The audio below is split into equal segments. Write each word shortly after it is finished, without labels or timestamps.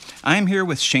I'm here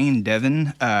with Shane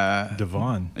Devon.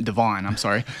 Devon, I'm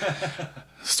sorry.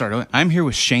 I'm here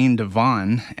with Shane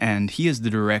Devon, and he is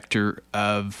the director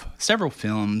of several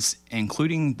films,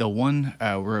 including the one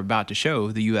we're about to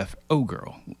show, The UFO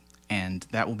Girl. And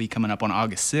that will be coming up on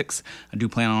August 6th. I do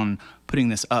plan on putting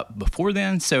this up before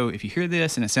then, so if you hear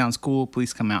this and it sounds cool,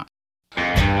 please come out.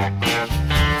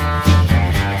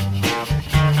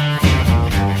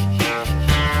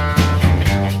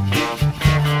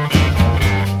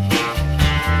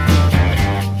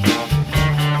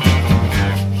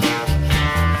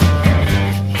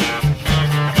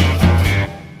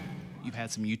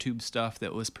 Some YouTube stuff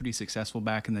that was pretty successful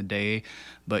back in the day,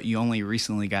 but you only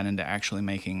recently got into actually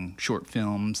making short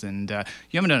films, and you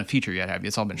haven't done a feature yet, have you?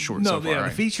 It's all been short so far. No, right?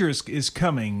 The feature is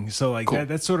coming, so like cool.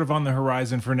 that's sort of on the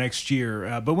horizon for next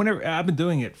year. But whenever I've been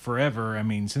doing it forever. I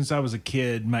mean, since I was a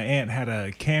kid, my aunt had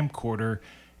a camcorder,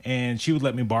 and she would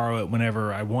let me borrow it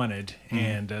whenever I wanted,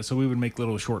 and so we would make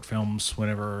little short films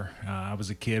whenever I was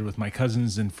a kid with my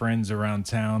cousins and friends around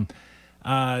town.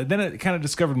 Then I kind of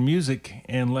discovered music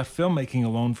and left filmmaking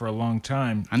alone for a long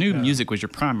time. I knew music was your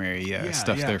primary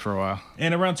stuff there for a while.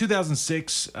 And around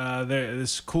 2006,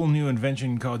 this cool new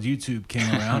invention called YouTube came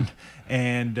around,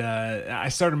 and I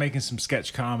started making some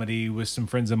sketch comedy with some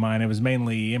friends of mine. It was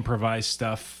mainly improvised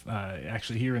stuff,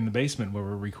 actually here in the basement where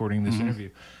we're recording this interview.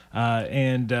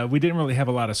 And we didn't really have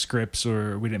a lot of scripts,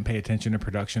 or we didn't pay attention to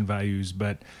production values,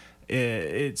 but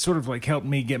it sort of like helped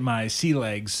me get my sea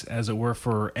legs, as it were,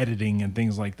 for editing and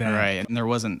things like that. Right, and there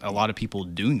wasn't a lot of people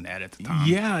doing that at the time.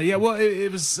 Yeah. Well,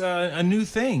 it was a new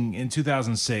thing in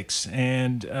 2006,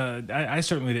 and I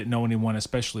certainly didn't know anyone,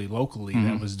 especially locally,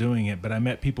 that was doing it. But I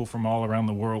met people from all around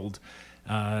the world,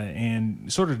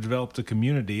 and sort of developed a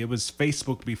community. It was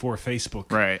Facebook before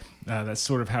Facebook. Right. That's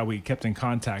sort of how we kept in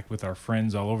contact with our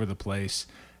friends all over the place.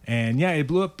 And yeah, it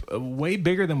blew up way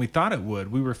bigger than we thought it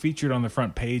would. We were featured on the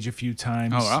front page a few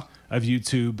times of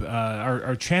YouTube.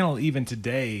 Our channel, even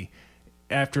today,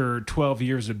 after 12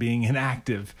 years of being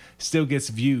inactive, still gets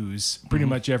views pretty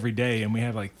much every day. And we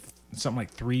have like something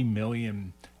like 3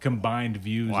 million combined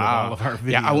views of all of our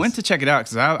videos. Yeah, I went to check it out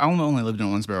because I only lived in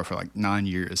Owensboro for like 9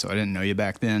 years, so I didn't know you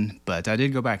back then. But I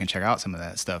did go back and check out some of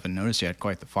that stuff and noticed you had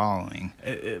quite the following.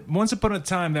 Once upon a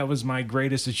time, that was my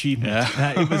greatest achievement.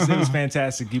 Yeah. It was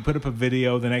fantastic. You put up a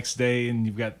video the next day and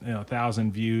you've got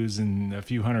 1,000 views and a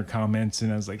few hundred comments,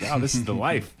 and I was like, oh, this is the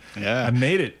life. Yeah, I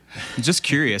made it. Just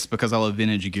curious, because I love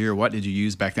vintage gear, what did you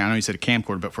use back then? I know you said a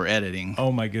camcorder, but for editing.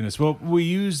 Oh my goodness. Well, we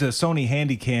used a Sony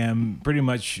Handycam pretty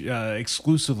much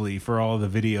exclusively for all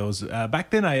of the videos.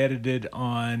 Back then I edited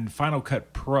on Final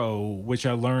Cut Pro, which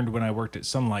I learned when I worked at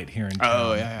Sunlight here in town.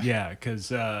 Oh, yeah. Yeah,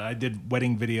 because I did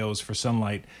wedding videos for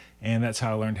Sunlight, and that's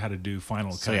how I learned how to do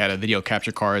Final Cut. So you had a video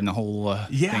capture card and the whole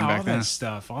thing back then?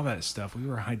 all that stuff. We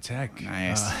were high tech.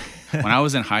 Nice. When I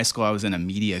was in high school, I was in a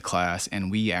media class,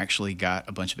 and we actually got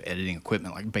a bunch of editing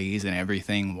equipment, like bays and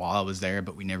everything, while I was there,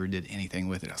 but we never did anything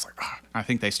with it. I was like, I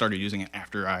think they started using it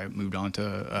after I moved on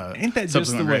to Ain't that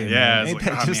just the way? Yeah, ain't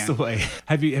that just the way?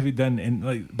 Have you done? And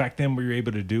like back then, were you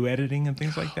able to do editing and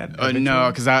things like that? No,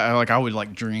 because I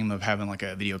would dream of having like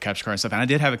a video capture card and stuff, and I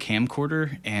did have a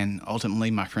camcorder, and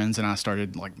ultimately my friends and I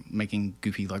started like making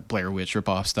goofy like Blair Witch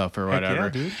ripoff stuff or whatever. Yeah,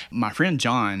 dude. My friend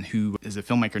John, who is a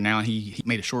filmmaker now, he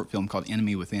made a short film called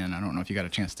Enemy Within. I don't know if you got a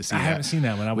chance to see that. I haven't seen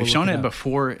that one. We've shown it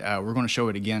before. We're going to show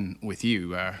it again with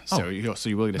you, so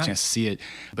you will get a chance to see it.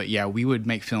 But yeah, we would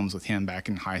make films with him back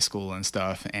in high school and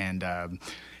stuff, and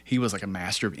he was like a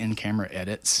master of in-camera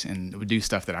edits and would do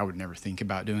stuff that I would never think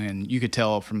about doing. And you could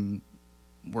tell from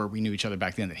where we knew each other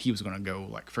back then that he was going to go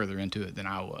like further into it than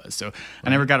I was. So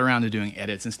I never got around to doing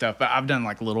edits and stuff, but I've done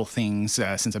like little things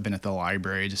since I've been at the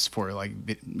library, just for like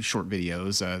short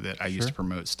videos that I used to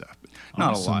promote stuff. But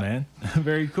not awesome, a lot, man.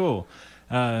 Very cool.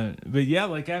 But yeah,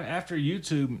 like after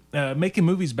YouTube, making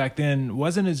movies back then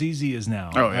wasn't as easy as now.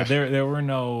 Oh yeah. There were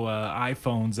no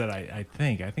iPhones that I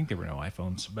think there were no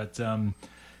iPhones, but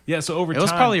yeah, so over time... It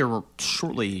was probably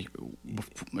shortly,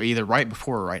 either right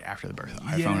before or right after the birth of the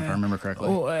iPhone, if I remember correctly.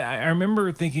 Well, I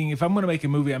remember thinking, if I'm going to make a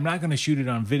movie, I'm not going to shoot it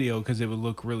on video because it would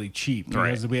look really cheap.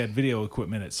 Because we had video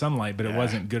equipment at Sunlight, but it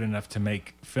wasn't good enough to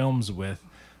make films with.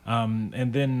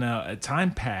 And then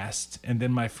time passed, and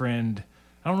then my friend...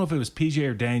 I don't know if it was PJ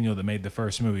or Daniel that made the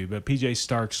first movie, but PJ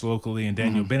Starks locally and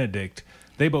Daniel Benedict,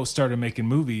 they both started making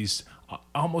movies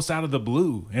almost out of the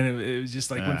blue, and it was just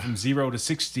like went from 0 to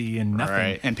 60 and nothing.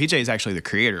 Right. And PJ is actually the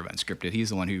creator of Unscripted. He's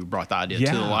the one who brought the idea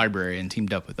to the library and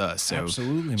teamed up with us. So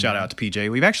absolutely, shout out to PJ.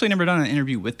 We've actually never done an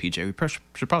interview with PJ. We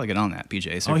should probably get on that,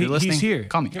 PJ. So if you're listening, he's here.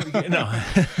 Call me. No.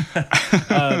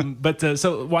 But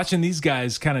so watching these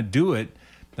guys kind of do it,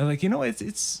 They're like,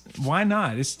 it's why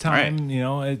not? It's time.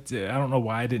 Right. I don't know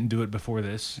why I didn't do it before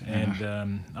this,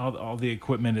 and all the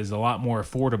equipment is a lot more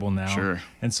affordable now. Sure.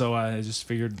 And so I just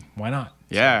figured, why not?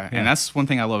 Yeah, and that's one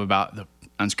thing I love about the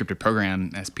Unscripted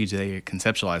program as PJ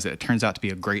conceptualized it. It turns out to be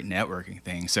a great networking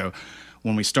thing. So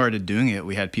when we started doing it,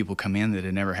 we had people come in that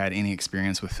had never had any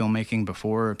experience with filmmaking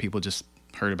before. People just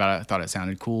heard about it, thought it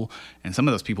sounded cool, and some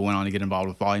of those people went on to get involved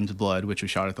with Volumes of Blood, which we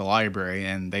shot at the library,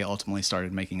 and they ultimately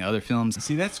started making other films.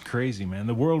 See, that's crazy, man.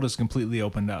 The world has completely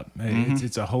opened up.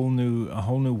 It's a whole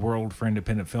new world for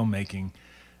independent filmmaking.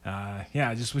 I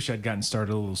just wish I'd gotten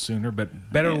started a little sooner,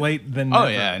 but better late than never. Oh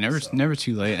yeah, never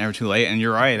too late, never too late. And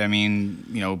you're right. I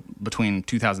mean, between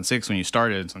 2006 when you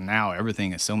started to now,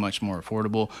 everything is so much more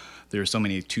affordable. There are so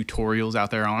many tutorials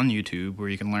out there on YouTube where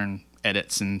you can learn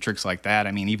edits and tricks like that.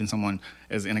 I mean, even someone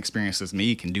as inexperienced as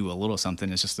me can do a little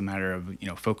something. It's just a matter of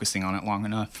focusing on it long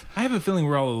enough. I have a feeling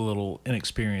we're all a little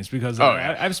inexperieused because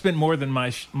I've spent more than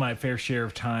my fair share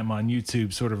of time on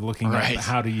YouTube, sort of looking at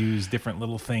how to use different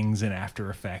little things in After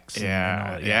Effects.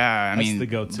 I mean, the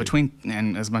go-to.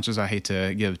 And as much as I hate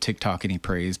to give TikTok any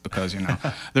praise, because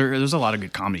there's a lot of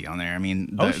good comedy on there. I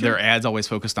mean, their ads always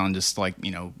focused on just like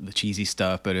the cheesy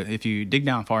stuff, but if you dig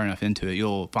down far enough into it,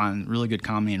 you'll find really good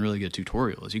comedy and really good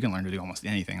tutorials. You can learn to do almost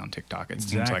anything on TikTok. It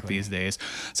seems like these days.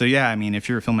 So I mean, if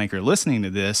you're a filmmaker listening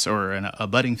to this, or a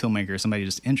budding filmmaker, somebody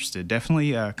just interested,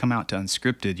 definitely come out to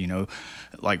Unscripted.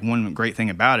 Like one great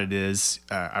thing about it is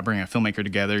I bring a filmmaker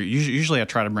together. Usually I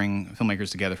try to bring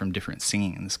filmmakers together from different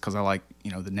scenes because I like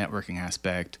the networking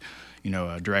aspect.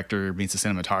 A director meets a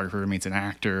cinematographer, meets an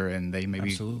actor, and they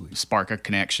maybe spark a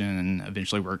connection and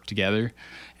eventually work together.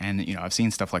 And I've seen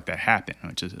stuff like that happen,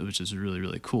 which is really,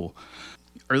 really cool.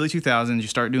 Early 2000s, you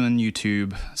start doing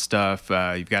YouTube stuff.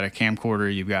 You've got a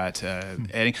camcorder. You've got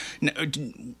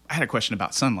editing. I had a question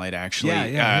about Sunlight, actually.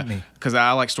 Yeah, because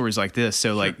I like stories like this.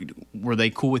 So, were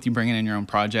they cool with you bringing in your own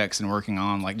projects and working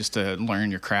on, just to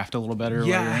learn your craft a little better?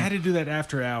 Yeah, I had to do that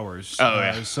after hours.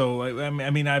 So, I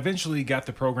mean, I eventually got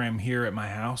the program here at my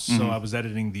house, so I was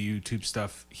editing the YouTube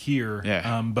stuff here.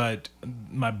 Yeah. But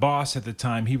my boss at the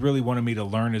time, he really wanted me to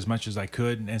learn as much as I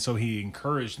could, and so he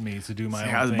encouraged me to do my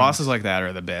own thing. Bosses like that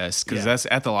are the best, because that's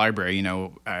at the library.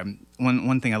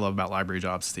 One thing I love about library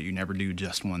jobs is that you never do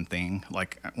just one thing.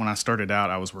 Like when I started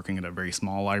out, I was working at a very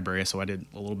small library, so I did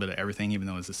a little bit of everything, even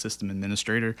though I was a system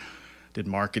administrator. Did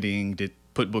marketing, did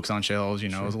put books on shelves, it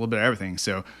was a little bit of everything.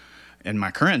 So in my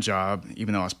current job,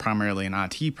 even though I was primarily an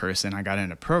IT person, I got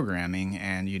into programming,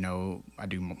 and I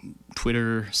do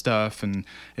Twitter stuff, and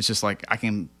it's just like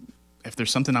if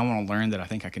there's something I want to learn that I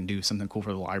think I can do something cool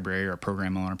for the library or a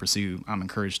program I want to pursue, I'm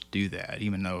encouraged to do that,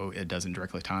 even though it doesn't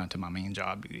directly tie into my main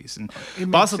job duties.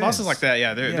 And bosses like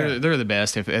that, they're the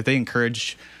best. If they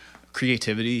encourage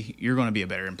creativity, you're going to be a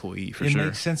better employee for sure. It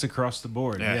makes sense across the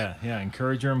board. Yeah.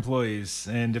 Encourage your employees,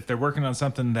 and if they're working on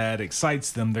something that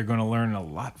excites them, they're going to learn a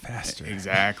lot faster.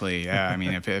 Exactly. Yeah. I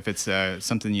mean, if it's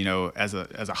something as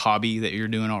a hobby that you're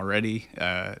doing already,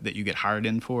 that you get hired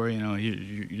in for,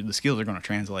 the skills are going to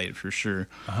translate for sure.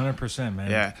 100%, man.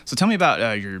 Yeah. So tell me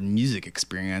about your music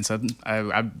experience.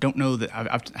 I don't know that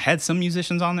I've had some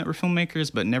musicians on that were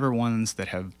filmmakers, but never ones that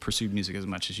have pursued music as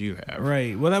much as you have.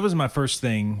 Right. Well, that was my first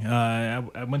thing.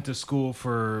 I went to school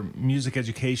for music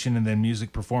education and then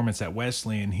music performance at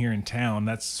Wesleyan here in town.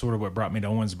 That's sort of what brought me to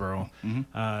Owensboro.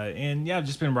 I've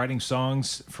just been writing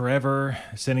songs forever,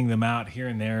 sending them out here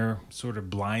and there, sort of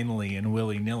blindly and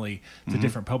willy-nilly to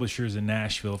different publishers in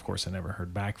Nashville. Of course, I never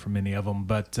heard back from any of them.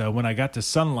 But when I got to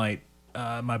Sunlight,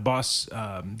 my boss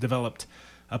developed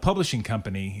a publishing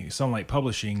company, Sunlight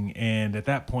Publishing, and at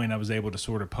that point I was able to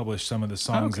sort of publish some of the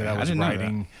songs that I was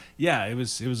writing. Yeah, it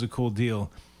was a cool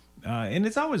deal. And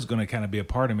it's always going to kind of be a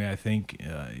part of me, I think.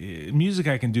 Music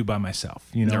I can do by myself.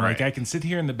 Like I can sit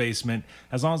here in the basement,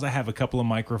 as long as I have a couple of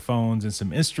microphones and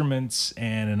some instruments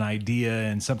and an idea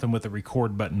and something with a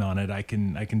record button on it, I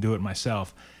can do it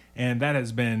myself. And that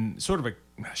has been sort of a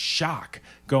shock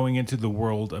going into the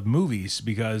world of movies,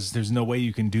 because there's no way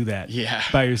you can do that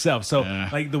by yourself. So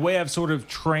like the way I've sort of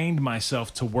trained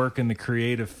myself to work in the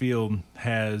creative field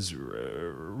has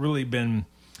really been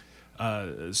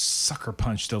sucker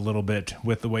punched a little bit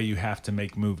with the way you have to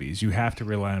make movies. You have to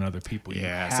rely on other people.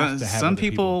 Some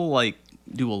people like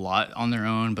do a lot on their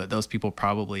own, but those people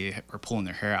probably are pulling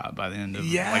their hair out by the end of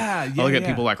I look at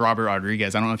people like Robert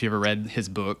Rodriguez. I don't know if you ever read his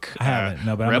book. I haven't,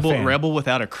 no, but Rebel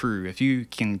Without a Crew. If you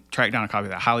can track down a copy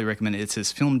of that, I highly recommend it. It's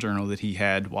his film journal that he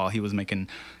had while he was making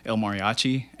El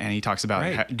Mariachi, and he talks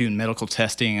about doing medical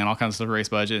testing and all kinds of stuff, race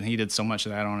budget, and he did so much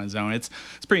of that on his own. It's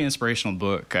a pretty inspirational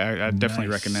book. I definitely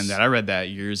recommend that. I read that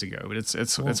years ago, but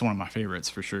it's one of my favorites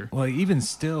for sure. Well, even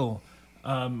still,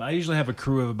 I usually have a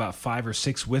crew of about 5 or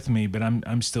 6 with me, but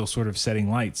I'm still sort of setting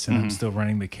lights and I'm still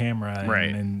running the camera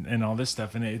and all this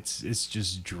stuff, and it's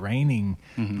just draining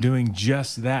doing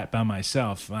just that by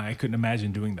myself. I couldn't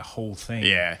imagine doing the whole thing.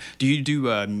 Yeah. Do you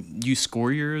you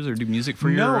score yours or do music for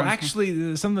your? No,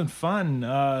 actually, something fun.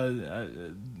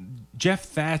 Jeff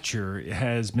Thatcher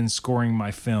has been scoring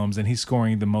my films, and he's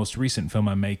scoring the most recent film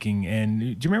I'm making. And do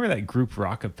you remember that group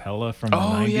Rockapella from the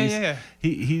 90s? Yeah.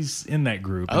 He's in that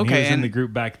group. And he was in the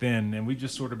group back then, and we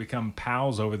just sort of become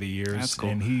pals over the years. That's cool.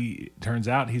 And he turns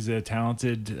out he's a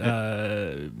talented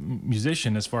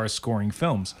musician as far as scoring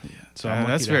films. Yeah. So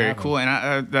that's very cool.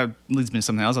 And that leads me to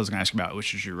something else I was going to ask you about,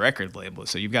 which is your record label.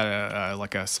 So you've got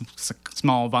a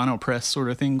small vinyl press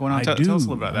sort of thing going on. Tell us a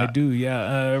little about that. I do,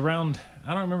 yeah. Around...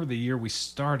 I don't remember the year we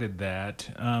started that,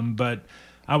 but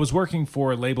I was working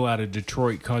for a label out of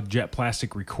Detroit called Jet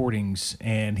Plastic Recordings,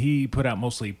 and he put out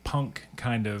mostly punk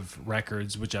kind of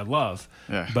records, which I love.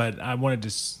 Yeah. But I wanted to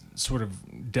sort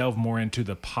of delve more into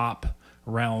the pop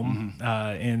realm,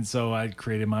 and so I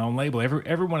created my own label.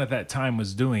 Everyone at that time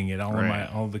was doing it.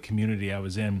 All the community I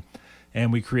was in,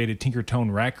 and we created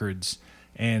Tinkertone Records.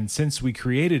 And since we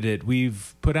created it,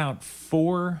 we've put out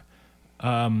 4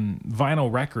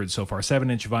 vinyl records so far,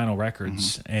 7-inch vinyl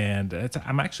records, and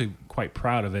I'm actually quite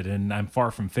proud of it, and I'm far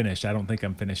from finished. I don't think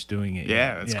I'm finished doing it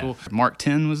yet. That's cool. Mark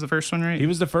 10 was the first one, right? He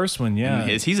was the first one, yeah.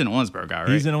 He's an Owensboro guy, right?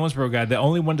 He's an Owensboro guy, the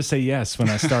only one to say yes when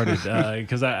I started,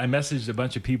 because I messaged a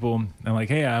bunch of people. I'm like,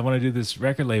 hey, I want to do this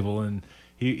record label, and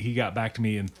he got back to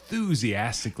me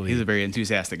enthusiastically. He's a very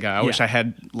enthusiastic guy. I wish I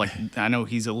had, I know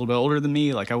he's a little bit older than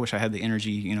me. I wish I had the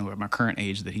energy, at my current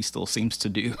age that he still seems to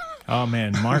do. Oh,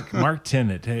 man. Mark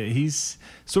Tennant. He's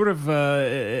sort of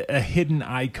a hidden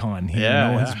icon here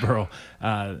in Owensboro.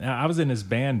 I was in his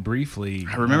band briefly.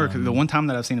 I remember the one time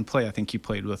that I've seen him play, I think you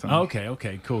played with him.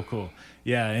 Okay. Cool.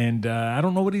 Yeah, and I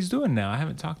don't know what he's doing now. I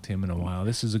haven't talked to him in a while.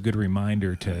 This is a good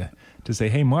reminder to say,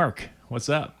 hey, Mark, what's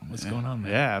up? What's going on,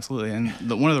 man? Yeah, absolutely. And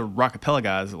one of the Rockapella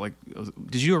guys,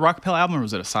 did you do a Rockapella album or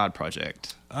was it a side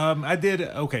project? I did.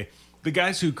 Okay. The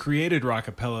guys who created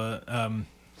Rockapella,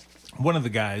 one of the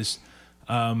guys,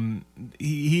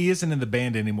 he isn't in the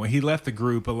band anymore. He left the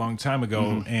group a long time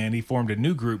ago, and he formed a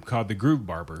new group called the Groove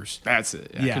Barbers. That's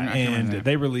it. And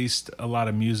they released a lot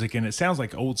of music, and it sounds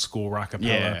like old school Rockapella.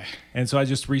 Yeah. And so I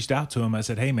just reached out to him. I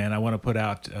said, hey, man, I want to put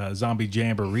out Zombie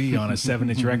Jamboree on a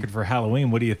 7-inch record for Halloween.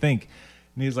 What do you think?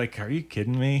 And he was like, are you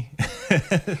kidding me?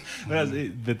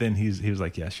 But then he was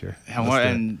like, yeah, sure.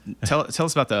 And tell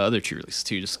us about the other 2 releases,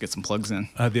 too, just to get some plugs in.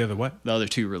 The other what? The other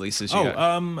 2 releases you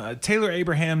got. Taylor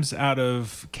Abrahams out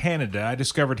of Canada. I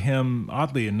discovered him,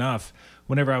 oddly enough,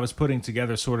 whenever I was putting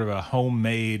together sort of a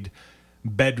homemade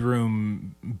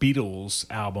bedroom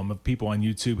Beatles album of people on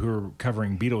YouTube who are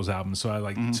covering Beatles albums. So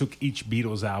I took each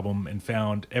Beatles album and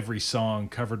found every song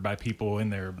covered by people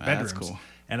in their bedrooms. That's cool.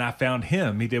 And I found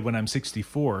him. He did When I'm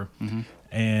 64.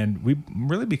 And we've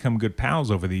really become good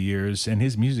pals over the years. And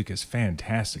his music is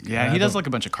fantastic. Yeah, he does a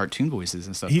bunch of cartoon voices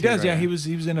and stuff. He does, right? Yeah. He was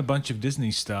in a bunch of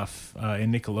Disney stuff,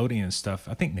 and Nickelodeon stuff.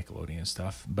 I think Nickelodeon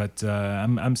stuff. But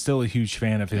I'm still a huge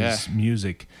fan of his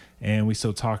music. And we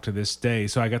still talk to this day.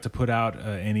 So I got to put out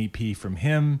an EP from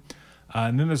him.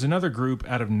 And then there's another group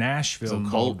out of Nashville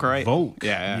called Volk, right? Volk.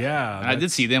 Yeah. And I did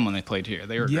see them when they played here.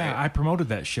 They were great. I promoted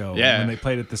that show when they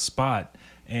played at the Spot.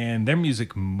 And their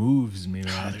music moves me,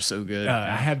 man. Oh, they're so good.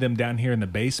 I had them down here in the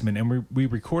basement, and we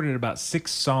recorded about 6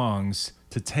 songs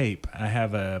to tape. I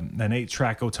have an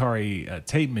 8-track Otari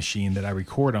tape machine that I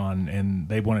record on, and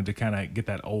they wanted to kind of get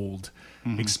that old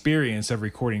experience of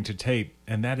recording to tape,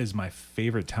 and that is my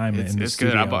favorite time in the studio. It's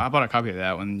good. I bought a copy of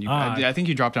that one. I think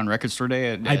you dropped on Record Store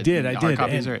Day. I did.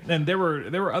 Copies, and there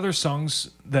were other songs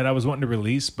that I was wanting to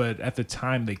release, but at the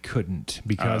time they couldn't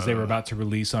because they were about to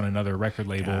release on another record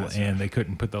label, and they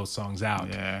couldn't put those songs out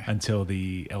until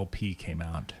the LP came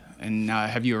out. And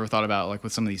have you ever thought about,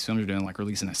 what some of these films are doing,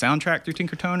 releasing a soundtrack through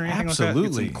Tinkertone or anything like that?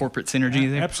 Absolutely. Get some corporate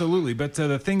synergy there? Absolutely. But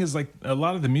the thing is, a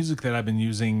lot of the music that I've been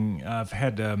using, I've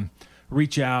had to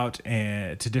reach out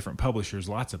to different publishers,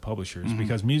 lots of publishers,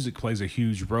 because music plays a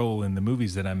huge role in the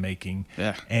movies that I'm making.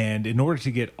 Yeah. And in order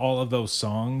to get all of those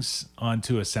songs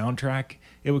onto a soundtrack,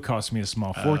 it would cost me a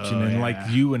small fortune,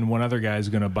 and you and one other guy is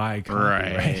going to buy a copy,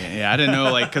 right? Yeah, I didn't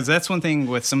know, because that's one thing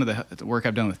with some of the work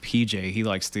I've done with PJ. He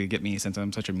likes to get me, since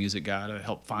I'm such a music guy, to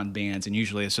help find bands, and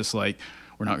usually it's just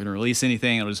we're we're not going to release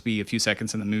anything. It'll just be a few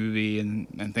seconds in the movie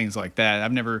and things like that.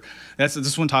 That's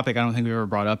just one topic I don't think we've ever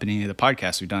brought up in any of the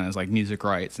podcasts we've done, is like music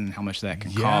rights and how much that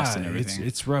can cost and everything.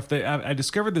 It's rough. I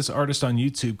discovered this artist on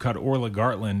YouTube called Orla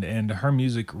Gartland, and her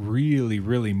music really,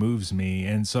 really moves me.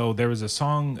 And so there was a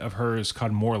song of hers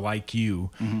called More Like You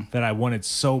that I wanted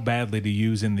so badly to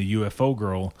use in the UFO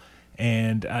Girl,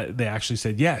 and they actually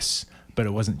said yes, but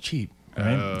it wasn't cheap.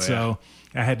 Right? Oh, yeah. So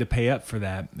I had to pay up for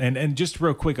that. And just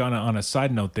real quick on a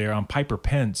side note there, on Piper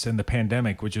Pence and the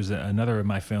Pandemic, which was another of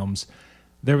my films,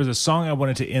 there was a song I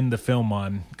wanted to end the film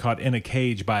on called In a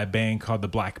Cage by a band called the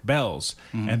Black Bells,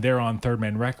 and they're on Third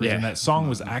Man Records. Yeah. And that song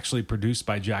was actually produced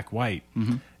by Jack White.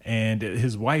 And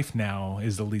his wife now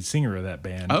is the lead singer of that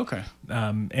band. Okay.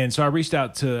 And so I reached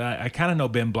out to, I kind of know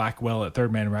Ben Blackwell at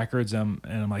Third Man Records. And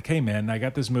I'm like, hey, man, I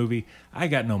got this movie. I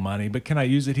got no money, but can I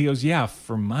use it? He goes, yeah,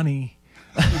 for money.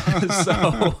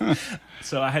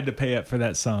 So I had to pay up for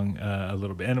that song a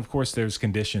little bit. And of course, there's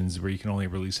conditions where you can only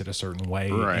release it a certain way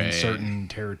in certain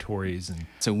territories. And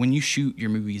so when you shoot your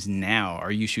movies now,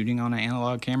 are you shooting on an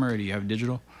analog camera or do you have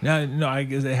digital? No, I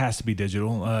guess it has to be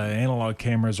digital. Analog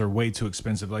cameras are way too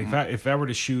expensive. Like if I were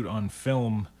to shoot on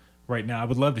film right now, I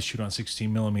would love to shoot on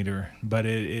 16 millimeter, but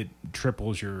it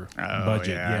triples your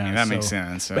budget. Yeah, I mean, that makes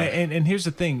sense. So. And here's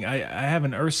the thing: I have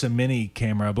an Ursa Mini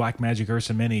camera, a Blackmagic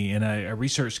Ursa Mini, and I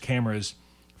researched cameras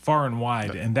far and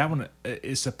wide, and that one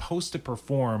is supposed to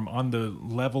perform on the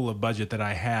level of budget that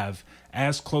I have,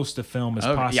 as close to film as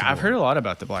possible. Yeah, I've heard a lot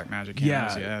about the Blackmagic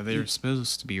cameras. Yeah, they're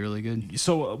supposed to be really good.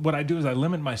 So what I do is I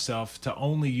limit myself to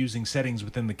only using settings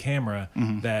within the camera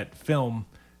that film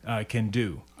can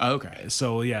do. Okay.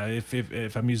 So yeah,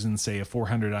 if I'm using, say, a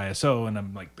 400 ISO and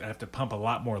I'm like, I have to pump a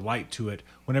lot more light to it,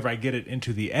 whenever I get it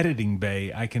into the editing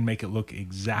bay, I can make it look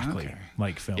exactly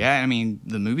like film. Yeah, I mean,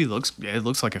 the movie looks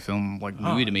like a film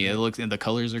movie to me. The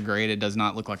colors are great. It does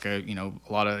not look like a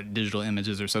lot of digital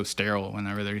images are so sterile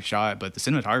whenever they're shot, but the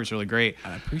cinematography is really great.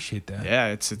 I appreciate that. Yeah,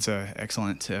 it's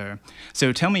excellent.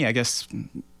 So tell me, I guess,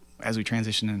 as we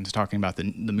transition into talking about the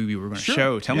movie we're going to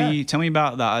show, tell me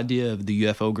about the idea of the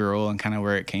UFO Girl and kind of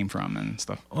where it came from and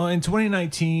stuff. Well, in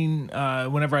 2019,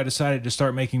 whenever I decided to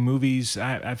start making movies,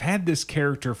 I've had this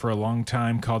character for a long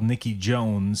time called Nikki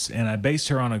Jones, and I based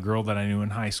her on a girl that I knew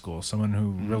in high school, someone who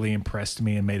really impressed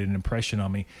me and made an impression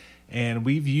on me. And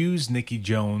we've used Nikki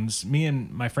Jones. Me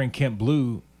and my friend Kent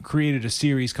Blue created a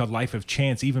series called Life of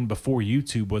Chance even before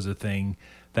YouTube was a thing,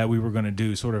 that we were going to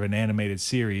do sort of an animated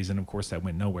series, and of course that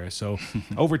went nowhere. So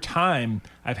over time,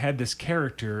 I've had this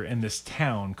character in this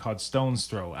town called Stones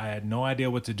Throw. I had no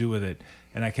idea what to do with it,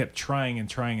 and I kept trying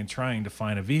to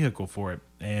find a vehicle for it.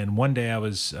 And one day I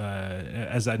was,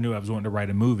 as I knew I was wanting to write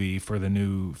a movie for the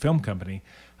new film company,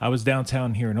 I was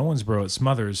downtown here in Owensboro at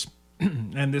Smothers,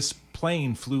 and this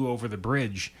plane flew over the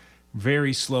bridge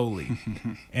very slowly,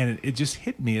 and it just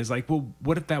hit me as like, well,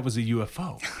 what if that was a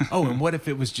UFO? Oh, and what if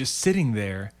it was just sitting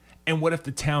there? And what if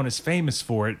the town is famous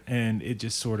for it? And it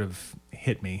just sort of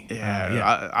hit me.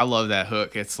 I love that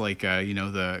hook. It's like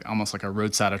the almost like a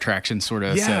roadside attraction sort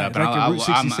of setup. Like a Route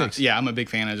 66. I'm a big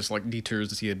fan of just like detours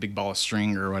to see a big ball of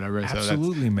string or whatever.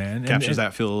 Absolutely, so man. Captures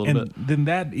that feel a little bit. Then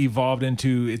that evolved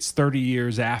into, it's 30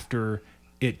 years after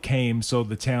it came, so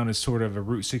the town is sort of a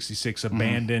Route 66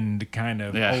 abandoned kind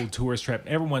of old tourist trap.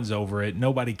 Everyone's over it.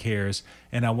 Nobody cares.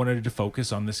 And I wanted to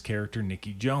focus on this character,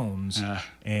 Nikki Jones,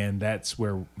 and that's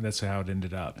how it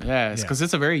ended up. Yeah, because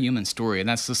it's a very human story, and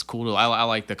that's just cool. I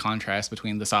like the contrast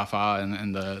between the sci-fi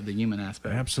and the human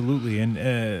aspect. Absolutely.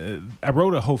 And I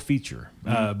wrote a whole feature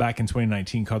back in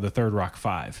 2019 called The Third Rock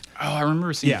 5. Oh, I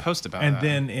remember seeing a post about that.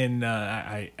 And then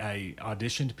I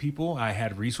auditioned people. I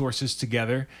had resources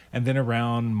together, and then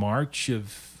around March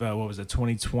of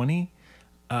 2020,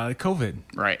 COVID,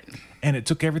 right? And it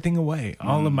took everything away.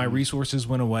 All of my resources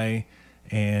went away,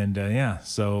 and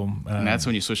so and that's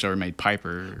when you switched over and made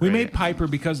Piper. We made Piper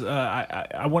because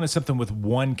I wanted something with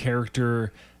one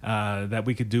character that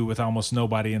we could do with almost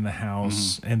nobody in the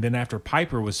house. And then after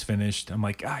Piper was finished, I'm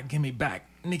like, give me back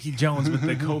Nikki Jones, but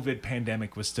the COVID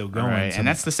pandemic was still going. Right. And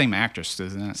that's the same actress,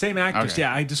 isn't it? Same actress,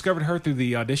 yeah. I discovered her through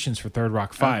the auditions for Third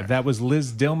Rock 5. That was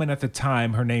Liz Dillman at the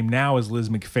time. Her name now is Liz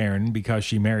McFerrin because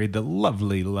she married the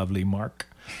lovely, lovely Mark.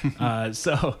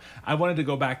 So I wanted to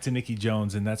go back to Nikki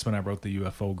Jones, and that's when I wrote the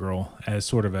UFO Girl as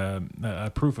sort of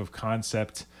a proof of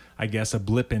concept, I guess, a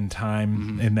blip in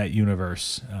time in that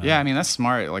universe. Yeah, I mean, that's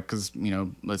smart, like, because,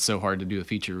 it's so hard to do a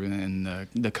feature in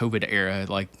the COVID era,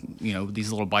 like,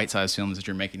 these little bite-sized films that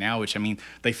you're making now, which, I mean,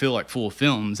 they feel like full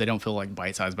films. They don't feel like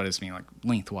bite-sized, but it's like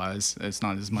lengthwise. It's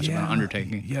not as much of an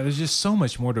undertaking. Yeah, there's just so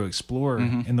much more to explore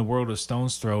in the world of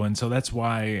Stones Throw, and so that's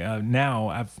why now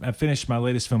I've finished my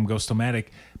latest film, Ghost-O-Matic.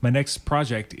 My next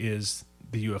project is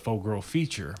the UFO Girl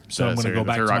feature. So I'm going to so go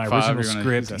back to Rock my 5, original you're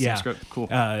gonna use script. that Yeah. same script? Cool.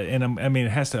 And I mean,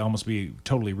 it has to almost be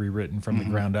totally rewritten from the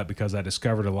ground up because I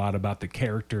discovered a lot about the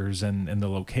characters and the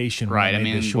location. when Right. I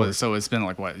made this mean, short. so it's been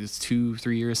like, what, it's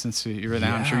 2-3 years since you were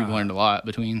there. I'm sure you've Yeah. learned a lot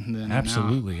between then and now.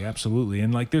 Absolutely.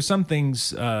 And like, there's some things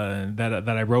that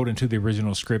I wrote into the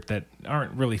original script that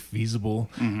aren't really feasible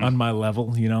on my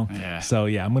level, you know? Yeah. So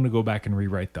yeah, I'm going to go back and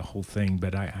rewrite the whole thing,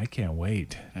 but I can't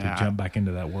wait to jump back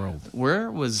into that world.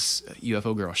 Where was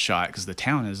UFO Girl shot? Because the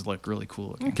town is like really cool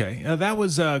looking. Okay, that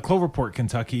was Cloverport,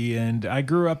 Kentucky, and I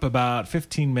grew up about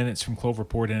 15 minutes from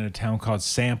Cloverport in a town called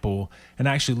Sample, and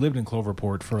I actually lived in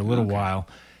Cloverport for a little while.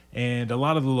 And a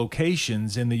lot of the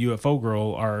locations in the UFO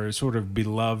Girl are sort of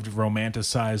beloved,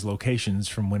 romanticized locations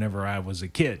from whenever I was a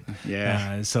kid.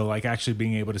 Yeah. So like actually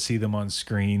being able to see them on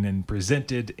screen and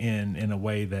presented in a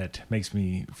way that makes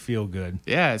me feel good.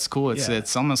 Yeah, it's cool. Yeah.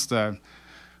 It's almost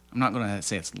I'm not gonna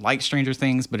say it's like Stranger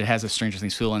Things, but it has a Stranger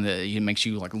Things feeling that it makes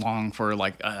you like long for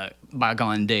like a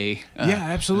bygone day. Yeah,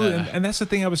 absolutely, and that's the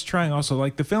thing I was trying also.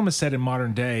 Like the film is set in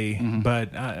modern day,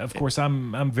 but of course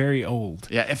I'm very old.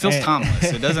 Yeah, it feels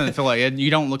timeless. It doesn't feel like you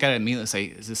don't look at it immediately and say,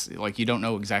 "Is this like?" You don't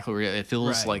know exactly where it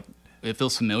feels Right. like. It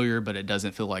feels familiar, but it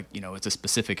doesn't feel like it's a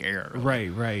specific era.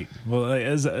 Right. Well,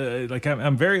 as like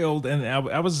I'm very old, and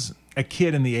I was a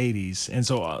kid in the 80s, and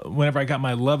so whenever I got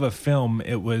my love of film,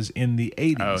 it was in the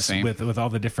 80s. Oh, same. with all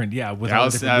the different I all the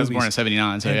was different movies. born in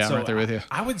 '79, so And yeah, I'm right there with you.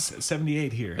 I was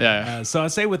 78 here. Yeah. So I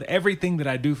say with everything that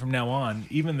I do from now on,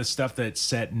 even the stuff that's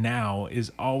set now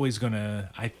is always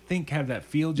gonna, I think, have that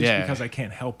feel just Yeah. because I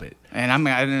can't help it. And I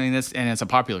mean, it's a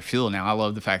popular field now. I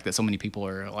love the fact that so many people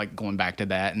are like going back to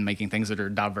that and making things that are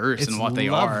diverse It's in what they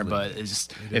are. lovely.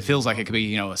 But it feels like it could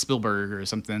be a Spielberg or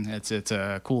something. It's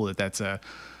cool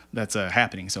that's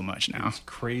happening so much now.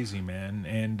 Crazy, man.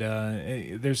 And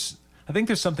I think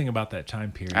there's something about that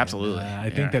time period. Absolutely. I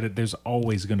think that there's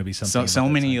always going to be something. So about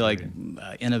that many time like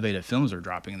period. innovative films are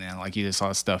dropping then. Like you just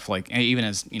saw stuff like even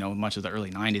as much of the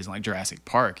early '90s, like Jurassic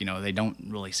Park. They don't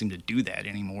really seem to do that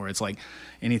anymore. It's like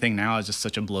anything now is just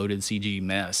such a bloated CG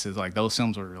mess. It's like those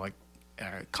films were like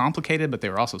complicated, but they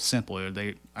were also simple. I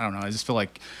don't know. I just feel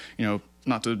like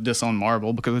not to diss on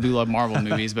Marvel because I do love Marvel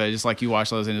movies, but just like you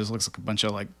watch those and it just looks like a bunch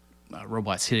of like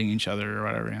robots hitting each other or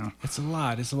whatever. It's a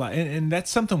lot. And that's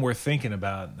something worth thinking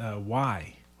about.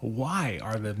 Why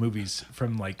are the movies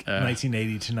from like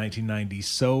 1980 to 1990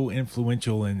 so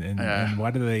influential and why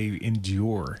do they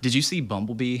endure? Did you see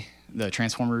Bumblebee? The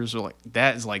Transformers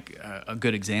that is like a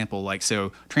good example. Like,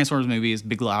 so Transformers movie is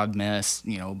big loud mess,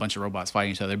 a bunch of robots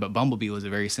fighting each other. But Bumblebee was a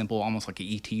very simple, almost like an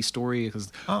ET story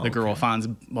because the girl finds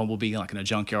Bumblebee like in a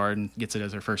junkyard and gets it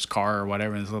as her first car or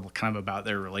whatever. And it's kind of about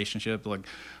their relationship, like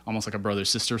almost like a brother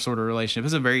sister sort of relationship.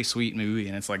 It's a very sweet movie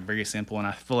and it's like very simple. And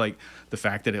I feel like the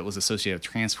fact that it was associated with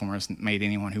Transformers made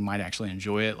anyone who might actually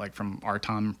enjoy it, like from our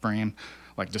time frame,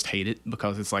 like just hate it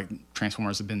because it's like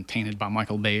Transformers have been tainted by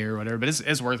Michael Bay or whatever. But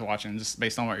it's worth watching just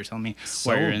based on what you're telling me,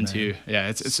 what you're into. Yeah,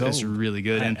 it's really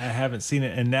good. And I haven't seen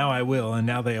it, and now I will. And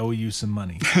now they owe you some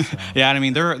money. So. yeah, I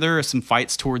mean there are some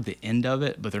fights toward the end of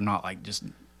it, but they're not like just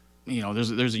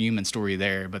there's a human story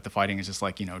there, but the fighting is just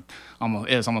like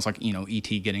almost like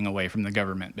E.T. getting away from the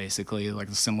government, basically, like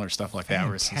similar stuff like that,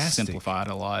 where it's simplified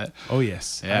a lot. Oh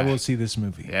yes, yeah. I will see this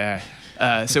movie. Yeah.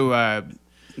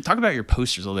 Talk about your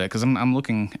posters a little bit because I'm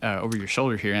looking over your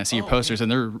shoulder here and I see your posters and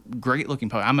they're great looking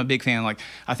posters. I'm a big fan. Like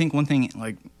I think one thing,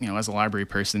 like as a library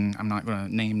person, I'm not going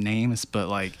to name names, but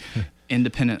like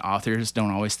independent authors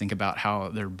don't always think about how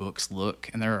their books look,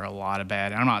 and there are a lot of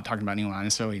bad. I'm not talking about anyone I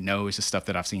necessarily know. It's just stuff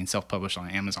that I've seen self-published on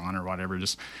Amazon or whatever,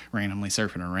 just randomly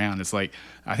surfing around. It's like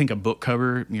I think a book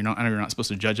cover. I know you're not supposed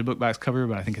to judge a book by its cover,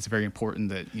 but I think it's very important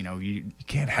that you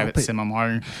can't have help it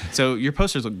semi-modern. So your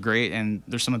posters look great, and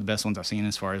they're some of the best ones I've seen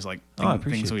as far as like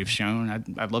things that we've shown.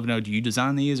 I'd love to know. Do you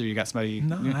design these, or you got somebody?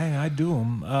 No, I do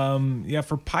them.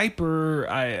 For Piper,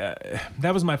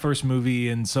 that was my first movie,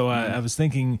 and so I was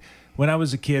thinking. When I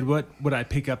was a kid, what would I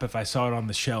pick up if I saw it on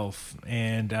the shelf?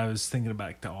 And I was thinking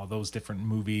about all those different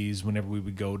movies whenever we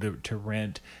would go to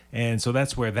rent. And so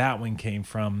that's where that one came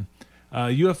from.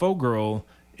 UFO Girl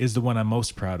is the one I'm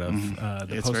most proud of,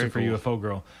 the poster for cool. UFO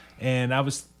Girl. And I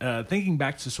was thinking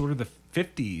back to sort of the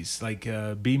 50s, like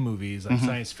B movies, like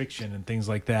science fiction and things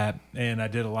like that. And I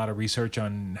did a lot of research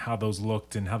on how those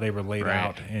looked and how they were laid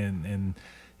out. And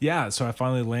yeah, so I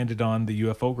finally landed on the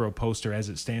UFO Girl poster as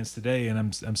it stands today, and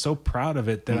I'm so proud of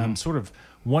it that I'm sort of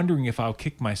wondering if I'll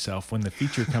kick myself when the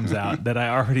feature comes out that I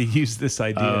already used this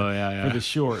idea for the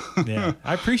short. Yeah,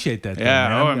 I appreciate that. Yeah,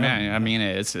 man. Man, I mean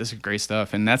it's great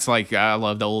stuff, and that's like I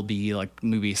love the old B like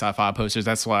movie sci-fi posters.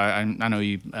 That's why I know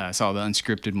you saw the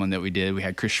unscripted one that we did. We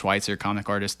had Chris Schweitzer, comic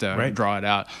artist, draw it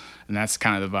out. And that's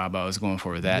kind of the vibe I was going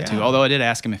for with that too. Although I did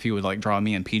ask him if he would like draw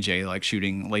me and PJ like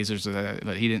shooting lasers,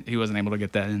 but he wasn't able to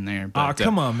get that in there. But,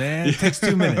 come on, man! It takes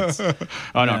 2 minutes.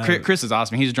 Oh no, Chris is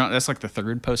awesome. He's drawn. That's like the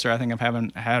third poster I think I've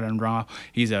had him draw.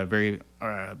 He's a very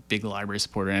big library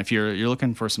supporter, and if you're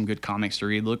looking for some good comics to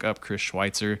read, look up Chris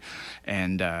Schweitzer,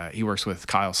 and he works with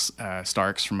Kyle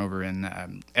Starks from over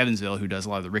in Evansville, who does a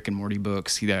lot of the Rick and Morty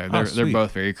books. They're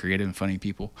both very creative and funny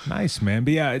people. Nice, man.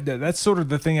 But yeah, that's sort of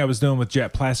the thing I was doing with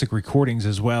Jet Plastic Recordings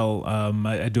as well.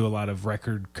 I do a lot of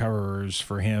record covers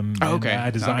for him. Oh, okay. I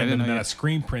design them and I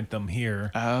screen print them here.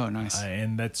 Oh, nice.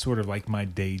 And that's sort of like my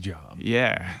day job.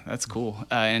 Yeah, that's cool.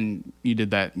 And you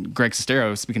did that. Greg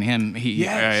Sestero, speaking of him,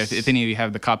 if any of you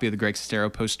have the copy of the Greg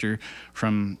Sestero poster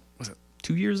from, was it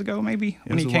 2 years ago maybe,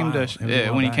 when he came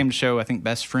to show I think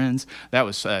Best Friends, that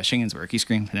was Shane's work. He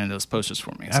screen printed those posters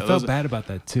for me. So I felt bad about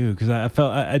that too, because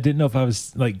I didn't know if I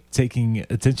was like taking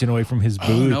attention away from his booth.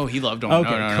 Oh no, he loved them. Okay,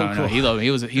 No, he loved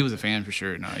them. He was a fan for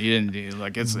sure. No, he didn't do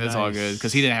like it's all good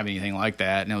because he didn't have anything like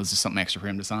that, and it was just something extra for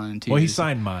him to sign too. Well, he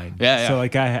signed mine. Yeah. So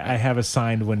like I have a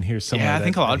signed one here somewhere. Yeah, I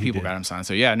think a lot of people got him signed.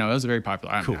 So yeah, no, it was very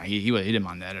popular. Cool. He didn't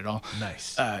mind that at all.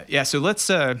 Nice. Yeah, so let's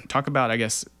talk about, I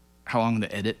guess, how long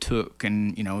the edit took,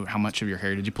 and how much of your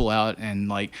hair did you pull out, and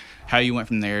like how you went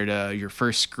from there to your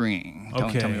first screening.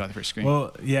 Tell me about the first screening.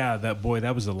 Well, yeah, that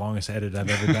was the longest edit I've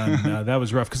ever done. That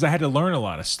was rough because I had to learn a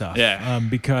lot of stuff. Yeah.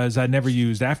 Because I never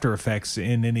used After Effects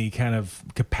in any kind of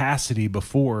capacity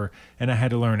before, and I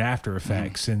had to learn After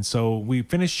Effects. And so we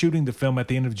finished shooting the film at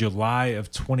the end of July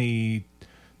of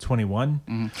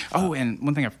 2021. Oh, and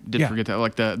one thing I did forget that,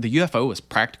 like the UFO was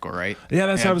practical, right? Yeah,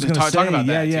 that's what I was going to say. Talk about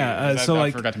that too,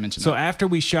 I forgot to mention so that. after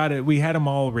we shot it, we had them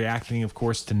all reacting, of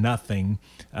course, to nothing,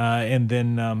 and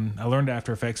then I learned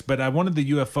After Effects. But I wanted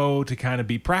the UFO to kind of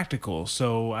be practical,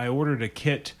 so I ordered a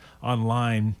kit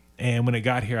online. And when it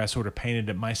got here, I sort of painted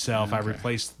it myself. Okay. I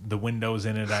replaced the windows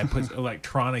in it. I put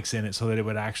electronics in it so that it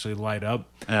would actually light up.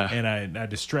 And I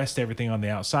distressed everything on the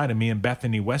outside. And me and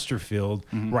Bethany Westerfield,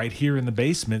 right here in the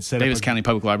basement, Davis County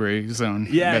Public Library zone.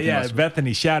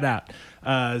 Bethany, shout out.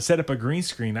 Set up a green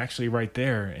screen actually right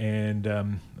there, and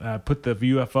put the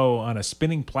UFO on a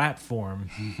spinning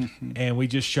platform, and we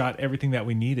just shot everything that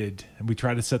we needed. And we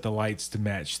tried to set the lights to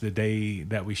match the day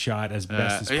that we shot as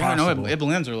best as possible. Yeah, no, it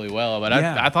blends really well, but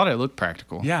I thought it looked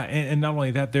practical. Yeah, and not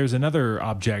only that, there's another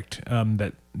object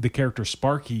that the character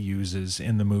Sparky uses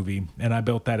in the movie, and I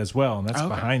built that as well, and that's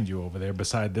behind you over there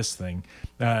beside this thing.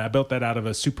 I built that out of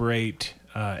a Super 8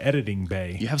 editing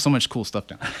bay. You have so much cool stuff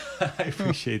down. I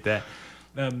appreciate that.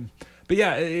 But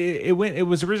yeah, it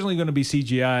was originally going to be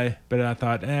CGI, but I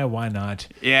thought, why not?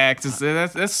 Yeah, because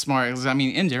that's smart. 'Cause, I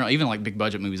mean, in general, even like big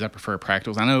budget movies, I prefer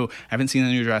practicals. I know I haven't seen the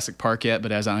new Jurassic Park yet,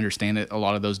 but as I understand it, a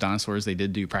lot of those dinosaurs they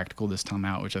did do practical this time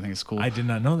out, which I think is cool. I did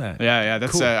not know that. Yeah,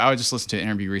 that's cool. I was just listening to an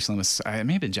interview recently with it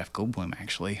may have been Jeff Goldblum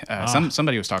actually.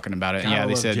 Somebody was talking about it. And yeah,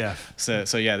 they said Jeff.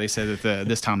 So yeah, they said that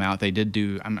this time out they did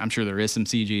do. I'm sure there is some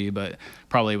CG, but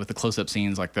probably with the close-up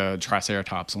scenes like the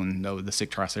Triceratops one, the sick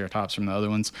Triceratops from the other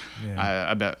ones. Yeah.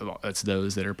 I bet it's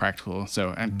those that are practical.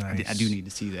 So I do need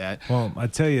to see that. Well, I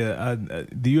tell you,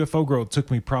 the UFO Girl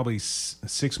took me probably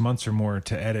 6 months or more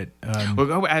to edit.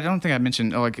 Well, I don't think I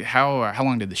mentioned like how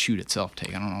long did the shoot itself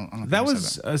take? I don't know. That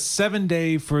was a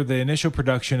 7-day for the initial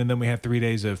production, and then we had 3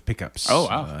 days of pickups. Oh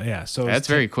wow, yeah. So that's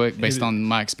very quick based on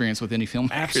my experience with indie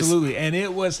filmmakers. Absolutely, and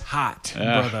it was hot,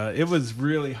 brother. It was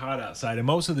really hot outside, and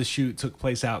most of the shoot took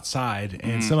place outside,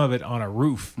 and some of it on a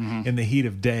roof in the heat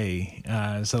of day.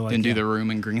 So like, didn't do the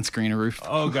room and green screen a roof.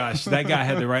 Oh gosh, that guy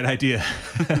had the right idea.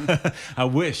 I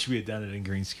wish we had done it in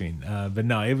green screen, but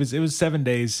no, it was 7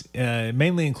 days,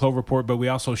 mainly in Cloverport, but we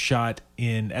also shot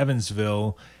in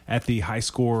Evansville at the High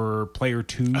Score Player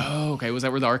 2. Oh, okay. Was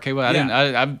that where the arcade was?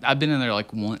 I've been in there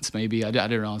like once, maybe. I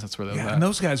didn't realize that's where that was at. And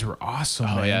those guys were awesome.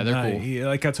 Oh, man. Yeah, they're cool.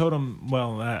 Like I told him,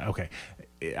 okay.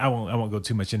 I won't go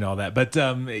too much into all that, but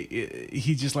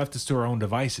he just left us to our own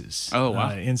devices. Oh,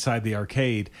 wow. Inside the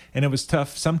arcade, and it was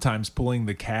tough sometimes pulling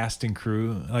the cast and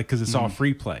crew, like because it's all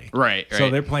free play. Right. So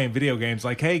they're playing video games.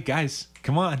 Like, hey guys,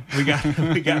 come on, we got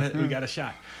a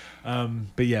shot.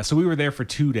 But yeah, so we were there for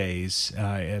 2 days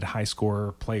at High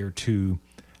Score Player 2.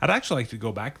 I'd actually like to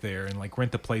go back there and like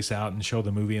rent the place out and show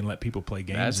the movie and let people play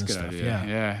games That's and a good stuff. idea.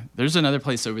 Yeah. There's another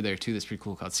place over there too that's pretty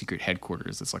cool called Secret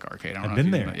Headquarters. It's like arcade. I don't I've know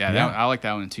been if there. Yeah, Yeah. I like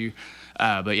that one too.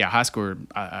 But yeah, High Score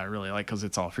I really like because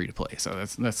it's all free to play. So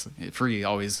that's free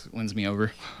always wins me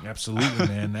over. Absolutely,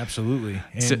 man. Absolutely.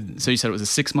 And So you said it was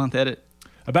a 6-month edit?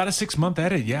 about a 6-month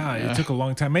edit. Yeah, it took a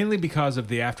long time, mainly because of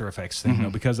the After Effects thing, though,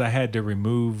 because I had to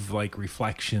remove like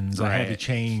reflections. I had to Right.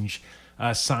 change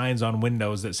signs on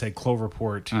windows that said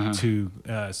Cloverport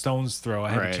to Stone's Throw. I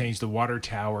had Right. to change the water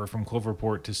tower from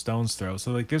Cloverport to Stone's Throw.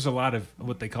 So like, there's a lot of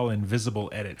what they call invisible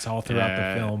edits all throughout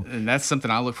the film. And that's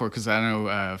something I look for because I know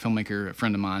a filmmaker, a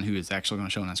friend of mine who is actually going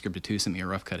to show an unscripted too, sent me a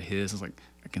rough cut of his. I was like,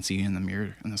 I can see you in the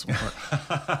mirror in this one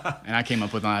part. And I came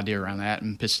up with an idea around that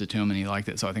and pitched it to him, and he liked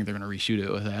it. So I think they're going to reshoot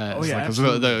it with that. Oh, It's yeah, like, 'cause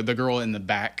absolutely. the girl in the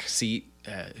back seat,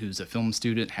 who's a film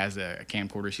student, has a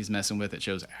camcorder she's messing with. It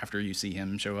shows after you see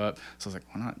him show up. So I was like,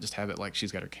 why not just have it like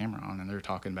she's got her camera on and they're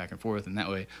talking back and forth, and that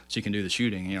way she can do the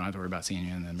shooting. You don't have to worry about seeing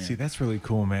you in the mirror. See, that's really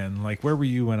cool, man. Like, where were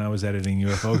you when I was editing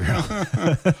UFO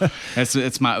Girl?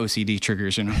 It's my OCD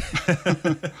triggers, you know.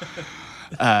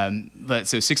 But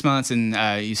so 6 months, and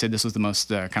you said this was the most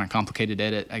kind of complicated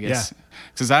edit, I guess.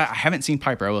 Because I haven't seen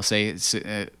Piper. I will say, is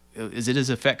it as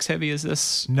effects heavy as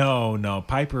this? No.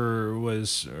 Piper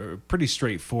was pretty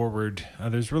straightforward.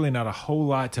 There's really not a whole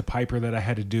lot to Piper that I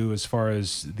had to do as far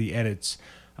as the edits.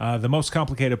 The most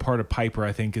complicated part of Piper,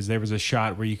 I think, is there was a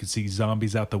shot where you could see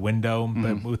zombies out the window,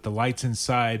 but with the lights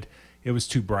inside, it was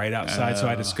too bright outside. So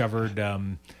I discovered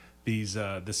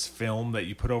this film that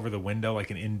you put over the window, like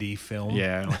an ND film.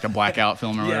 Yeah, like a blackout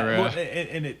film or whatever. Well,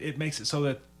 and it makes it so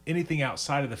that anything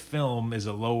outside of the film is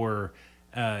a lower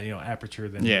aperture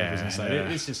than whatever's inside. Yeah.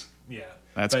 It's just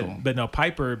That's cool. But no,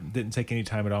 Piper didn't take any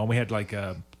time at all. We had like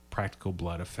practical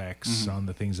blood effects on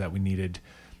the things that we needed.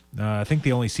 I think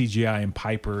the only CGI in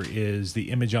Piper is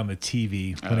the image on the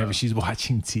TV whenever she's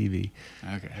watching TV.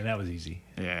 Okay. And that was easy.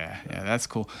 Yeah, that's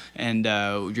cool. And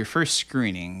your first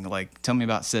screening, like, tell me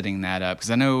about setting that up,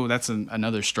 because I know that's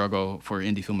another struggle for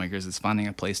indie filmmakers is finding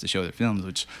a place to show their films,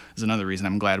 which is another reason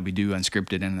I'm glad we do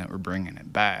Unscripted and that we're bringing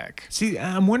it back. See,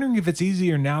 I'm wondering if it's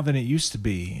easier now than it used to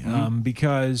be,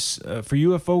 because for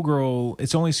UFO Girl,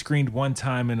 it's only screened one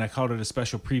time, and I called it a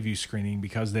special preview screening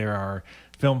because there are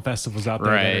film festivals out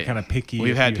there that are kind of picky.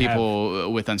 We've had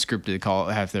people with Unscripted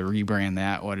have to rebrand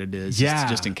that what it is,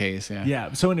 just in case.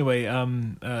 Yeah. So anyway,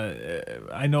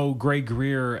 I know Greg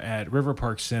Greer at River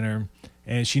Park Center,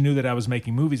 and she knew that I was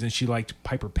making movies, and she liked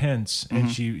Piper Pence, and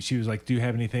she was like, "Do you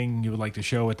have anything you would like to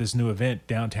show at this new event,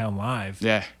 Downtown Live?"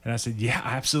 Yeah. And I said, "Yeah,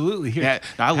 absolutely." Here, Yeah,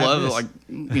 I love this.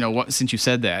 like since you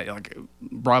said that, like,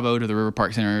 bravo to the River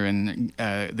Park Center and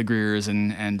the Greers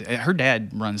and her dad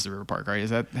runs the River Park, right?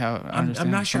 Is that how I understand?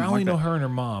 I'm not sure. I Something only like know that. her and her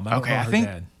mom. I don't know I her think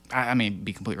dad. I may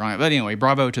be completely wrong, but anyway,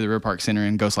 bravo to the River Park Center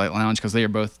and Ghostlight Lounge because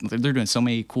they're doing so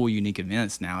many cool, unique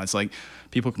events now. It's like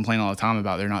people complain all the time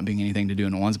about there not being anything to do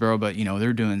in Owensboro, but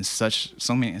they're doing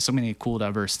so many cool,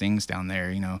 diverse things down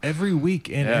there. Every week,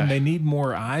 and they need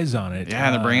more eyes on it. Yeah,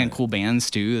 and they're bringing cool bands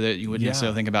too that you wouldn't Yeah.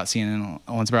 necessarily think about seeing in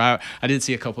Owensboro. I did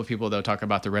see a couple of people though talk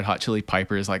about the Red Hot Chili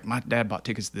Peppers. Like, my dad bought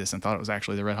tickets to this and thought it was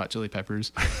actually the Red Hot Chili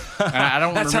Peppers. I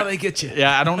don't. That's remember, how they get you.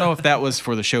 Yeah, I don't know if that was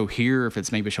for the show here, or if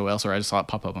it's maybe a show elsewhere. I just saw it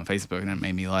pop up on Facebook and it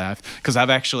made me laugh because I've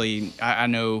actually I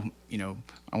know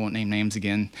I won't name names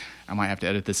again. I might have to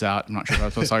edit this out. I'm not sure what I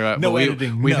was supposed to talk about. No but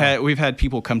editing. We've had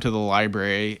people come to the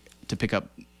library to pick up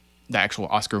the actual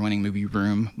Oscar-winning movie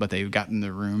Room, but they've gotten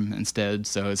the Room instead.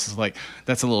 So it's just like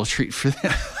that's a little treat for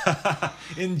them.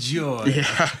 Enjoy.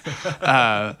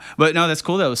 Yeah. But no, that's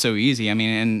cool. That was so easy. I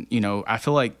mean, and I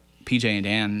feel like PJ and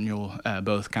Daniel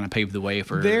both kind of paved the way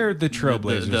for They're the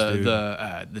trailblazers,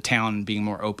 dude. the town being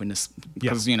more open to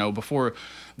because before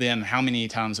them, how many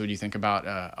times would you think about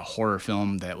a horror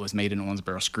film that was made in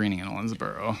Owensboro screening in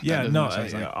Owensboro? Yeah, That no, doesn't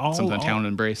sound like something the town would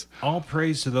embrace. All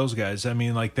praise to those guys. I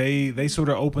mean, like they sort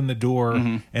of opened the door,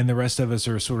 and the rest of us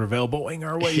are sort of elbowing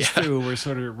our ways through. We're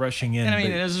sort of rushing in. And I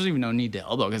mean, but- there's even no need to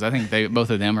elbow because I think both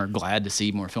of them are glad to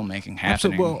see more filmmaking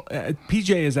happening. Well,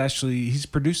 PJ is he's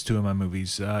produced two of my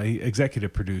movies. He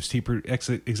executive produced. He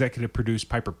executive produced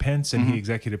Piper Pence, and he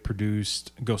executive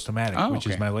produced Ghost-O-Matic, which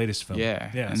is my latest film.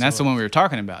 Yeah. And so that's the one we were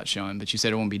talking about showing, but you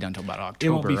said it won't be done till about October,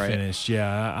 It won't be right? finished.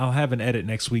 Yeah, I'll have an edit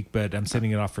next week, but I'm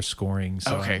sending it off for scoring.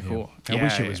 So Okay, cool. I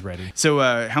wish it was ready. So,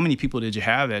 how many people did you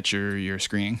have at your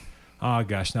screening? Oh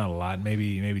gosh, not a lot.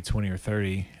 Maybe 20 or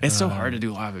 30. It's so hard to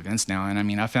do live events now, and I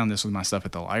mean, I found this with my stuff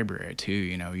at the library too.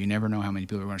 You never know how many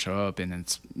people are going to show up, and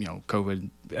it's COVID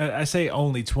I say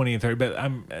only 20 and 30,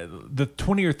 but the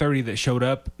 20 or 30 that showed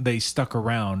up, they stuck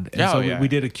around. And we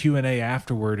did a Q&A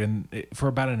afterward, and for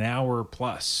about an hour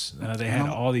plus, they had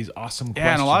all these awesome questions.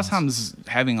 Yeah, and a lot of times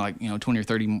having 20 or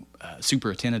 30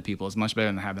 super attentive people is much better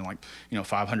than having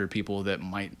 500 people that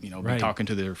might be talking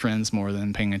to their friends more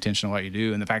than paying attention to what you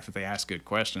do. And the fact that they ask good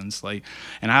questions,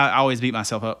 and I always beat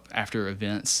myself up after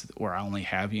events where I only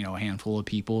have a handful of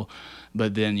people,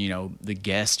 but then the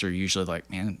guests are usually like,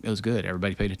 man, it was good,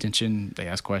 everybody paid attention, they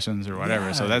asked questions or whatever.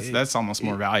 Yeah, so that's almost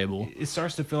more valuable. It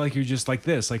starts to feel like you're just like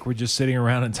this, like we're just sitting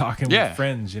around and talking with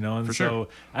friends, and so sure.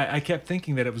 I kept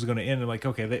thinking that it was going to end, and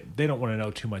okay, they don't want to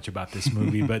know too much about this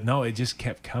movie. But no, it just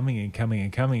kept coming and coming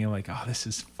and coming, and like, oh, this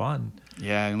is fun.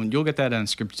 Yeah, and you'll get that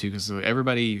unscripted too, because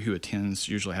everybody who attends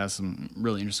usually has some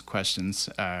really interesting questions,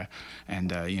 and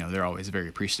they're always very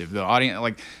appreciative. The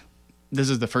audience, this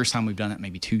is the first time we've done it,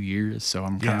 maybe 2 years, so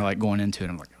I'm kind of going into it.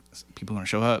 I'm like, people are going to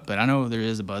show up, but I know there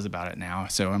is a buzz about it now,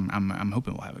 so I'm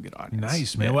hoping we'll have a good audience.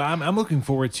 Nice, man. Yeah. Well, I'm looking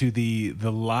forward to the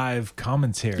live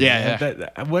commentary.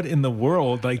 Yeah. What in the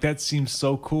world? That seems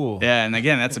so cool. Yeah, and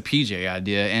again, that's a PJ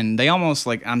idea, and they almost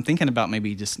I'm thinking about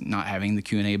maybe just not having the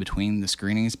Q&A between the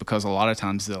screenings, because a lot of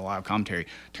times the live commentary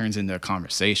turns into a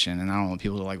conversation, and I don't want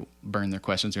people to burn their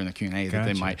questions during the Q&A.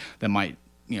 Gotcha. That might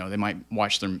they might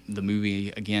watch the movie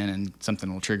again and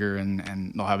something will trigger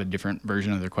and they'll have a different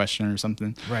version of their question or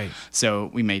something. Right.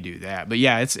 So we may do that. But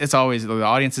yeah, it's always, the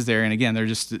audience is there. And again, they're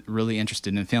just really interested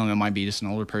in the film. It might be just an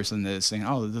older person that's saying,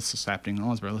 oh, this is happening in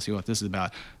Owensboro. Let's see what this is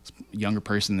about. It's a younger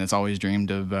person that's always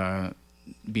dreamed of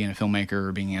being a filmmaker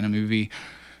or being in a movie.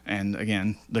 And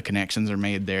again, the connections are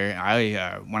made there.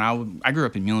 I grew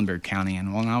up in Muhlenberg County,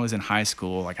 and when I was in high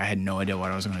school, I had no idea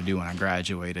what I was going to do when I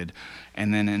graduated.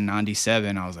 And then in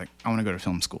 '97, I was like, I want to go to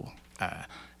film school.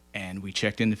 And we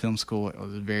checked into film school. It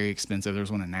was very expensive. There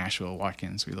was one in Nashville,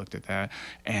 Watkins. We looked at that,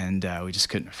 and we just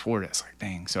couldn't afford it. It's like,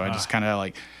 dang. So I just kind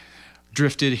of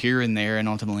drifted here and there, and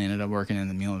ultimately ended up working in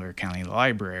the Muhlenberg County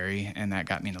Library, and that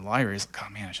got me into the library. It's like, oh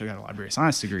man, I should have got a library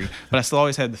science degree. But I still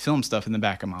always had the film stuff in the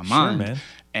back of my mind. Sure, man.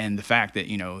 And the fact that,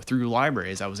 through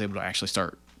libraries, I was able to actually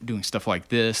start doing stuff like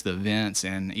this, the events,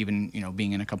 and even,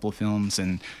 being in a couple of films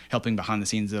and helping behind the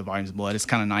scenes of Volumes of Blood. It's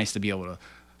kind of nice to be able to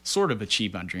sort of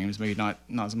achieve my dreams, maybe not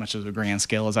as much as a grand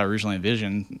scale as I originally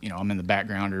envisioned. I'm in the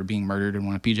background or being murdered in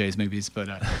one of PJ's movies, but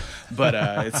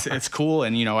it's cool.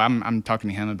 And I'm talking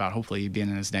to him about hopefully being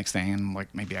in his next thing and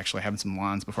maybe actually having some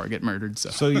lines before I get murdered.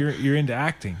 So you're into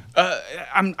acting?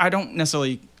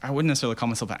 I wouldn't necessarily call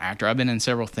myself an actor. I've been in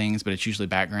several things, but it's usually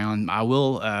background. I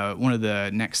will, one of the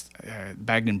next,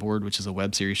 Bagged and Board, which is a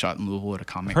web series shot in Louisville at a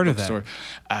comic book store.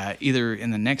 Either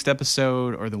in the next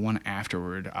episode or the one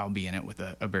afterward, I'll be in it with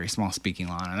a very small speaking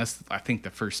line. And that's, I think, the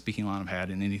first speaking line I've had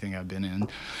in anything I've been in.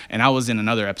 And I was in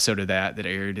another episode of that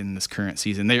aired in this current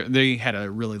season. They had a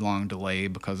really long delay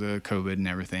because of COVID and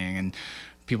everything. And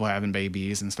people having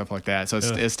babies and stuff like that, so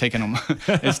it's taken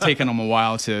them a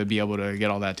while to be able to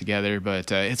get all that together.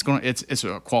 But it's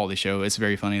a quality show. It's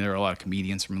very funny. There are a lot of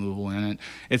comedians from Louisville in it.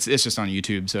 It's just on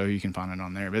YouTube, so you can find it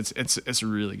on there. But it's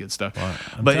really good stuff. Well,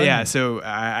 but yeah, so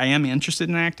I am interested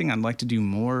in acting. I'd like to do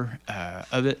more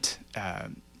of it.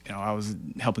 I was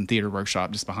helping Theater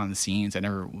Workshop just behind the scenes. I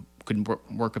never couldn't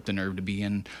work up the nerve to be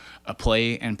in a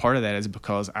play, and part of that is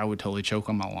because I would totally choke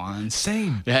on my lines.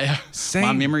 Same.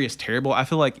 My memory is terrible. I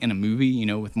feel like in a movie,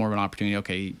 with more of an opportunity,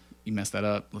 okay, you messed that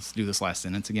up, let's do this last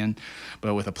sentence again.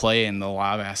 But with a play and the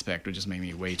live aspect, it just made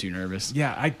me way too nervous.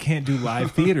 Yeah, I can't do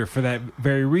live theater for that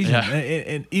very reason. Yeah.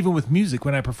 And even with music,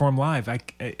 when I perform live,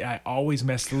 I always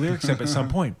mess the lyrics up at some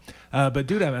point. But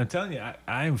dude, I'm telling you,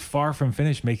 I'm far from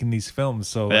finished making these films.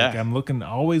 So I'm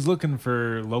always looking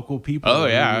for local people. Oh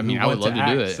yeah, I would love to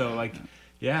do it. So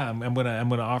yeah, I'm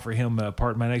gonna offer him a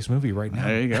part in my next movie right now.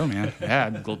 There you go, man. Yeah,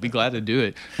 I'd be glad to do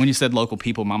it. When you said local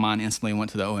people, my mind instantly went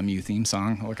to the OMU theme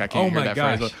song. I can't hear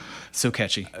that phrase. So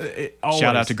catchy.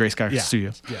 Shout out to Gray Sky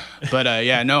Studios. Yeah. But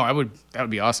that would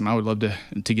be awesome. I would love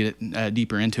to get it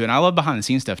deeper into it. And I love behind the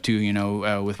scenes stuff too.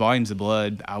 With Volumes of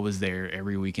Blood, I was there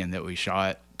every weekend that we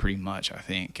shot, pretty much, I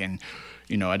think. And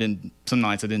some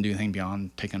nights I didn't do anything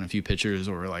beyond taking a few pictures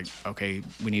or okay,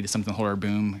 we needed something to hold our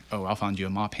boom. Oh, I'll find you a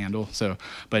mop handle. So,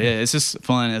 but it's just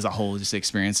fun as a whole, just to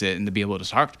experience it and to be able to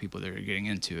talk to people that are getting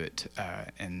into it.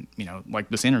 And, like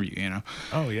this interview,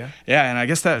 Oh, yeah. Yeah. And I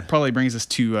guess that probably brings us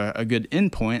to a good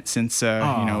end point since, we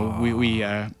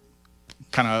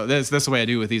kind of, that's the way I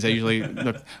do with these. I usually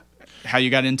look how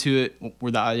you got into it,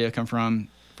 where the idea come from,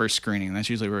 first screening. That's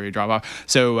usually where you drop off.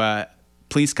 So,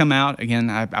 please come out. Again,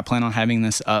 I plan on having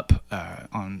this up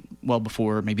on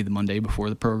before, maybe the Monday before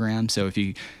the program. So if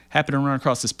you happen to run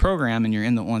across this program and you're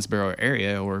in the Owensboro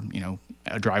area or,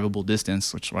 a drivable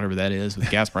distance, which whatever that is with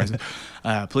gas prices,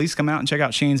 please come out and check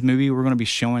out Shane's movie. We're going to be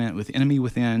showing it with Enemy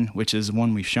Within, which is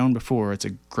one we've shown before. It's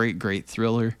a great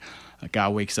thriller. A guy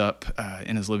wakes up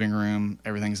in his living room.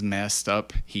 Everything's messed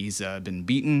up. He's been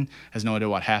beaten, has no idea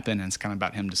what happened, and it's kind of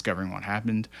about him discovering what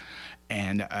happened.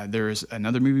 And there's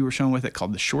another movie we're showing with it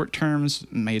called The Short Terms,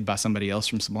 made by somebody else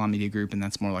from Sublime Media Group, and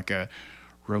that's more like a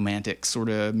romantic sort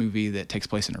of movie that takes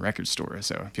place in a record store.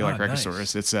 So if you like record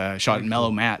stores, it's shot in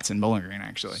Mellow Mats in Bowling Green,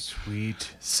 actually.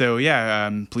 Sweet. So yeah,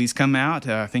 please come out.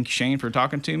 Thank you, Shane, for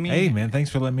talking to me. Hey man, thanks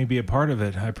for letting me be a part of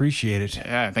it. I appreciate it.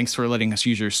 Yeah, thanks for letting us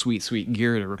use your sweet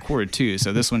gear to record too.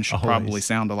 So this one should probably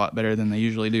sound a lot better than they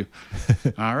usually do.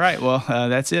 All right, well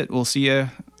that's it. We'll see you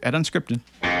at Unscripted.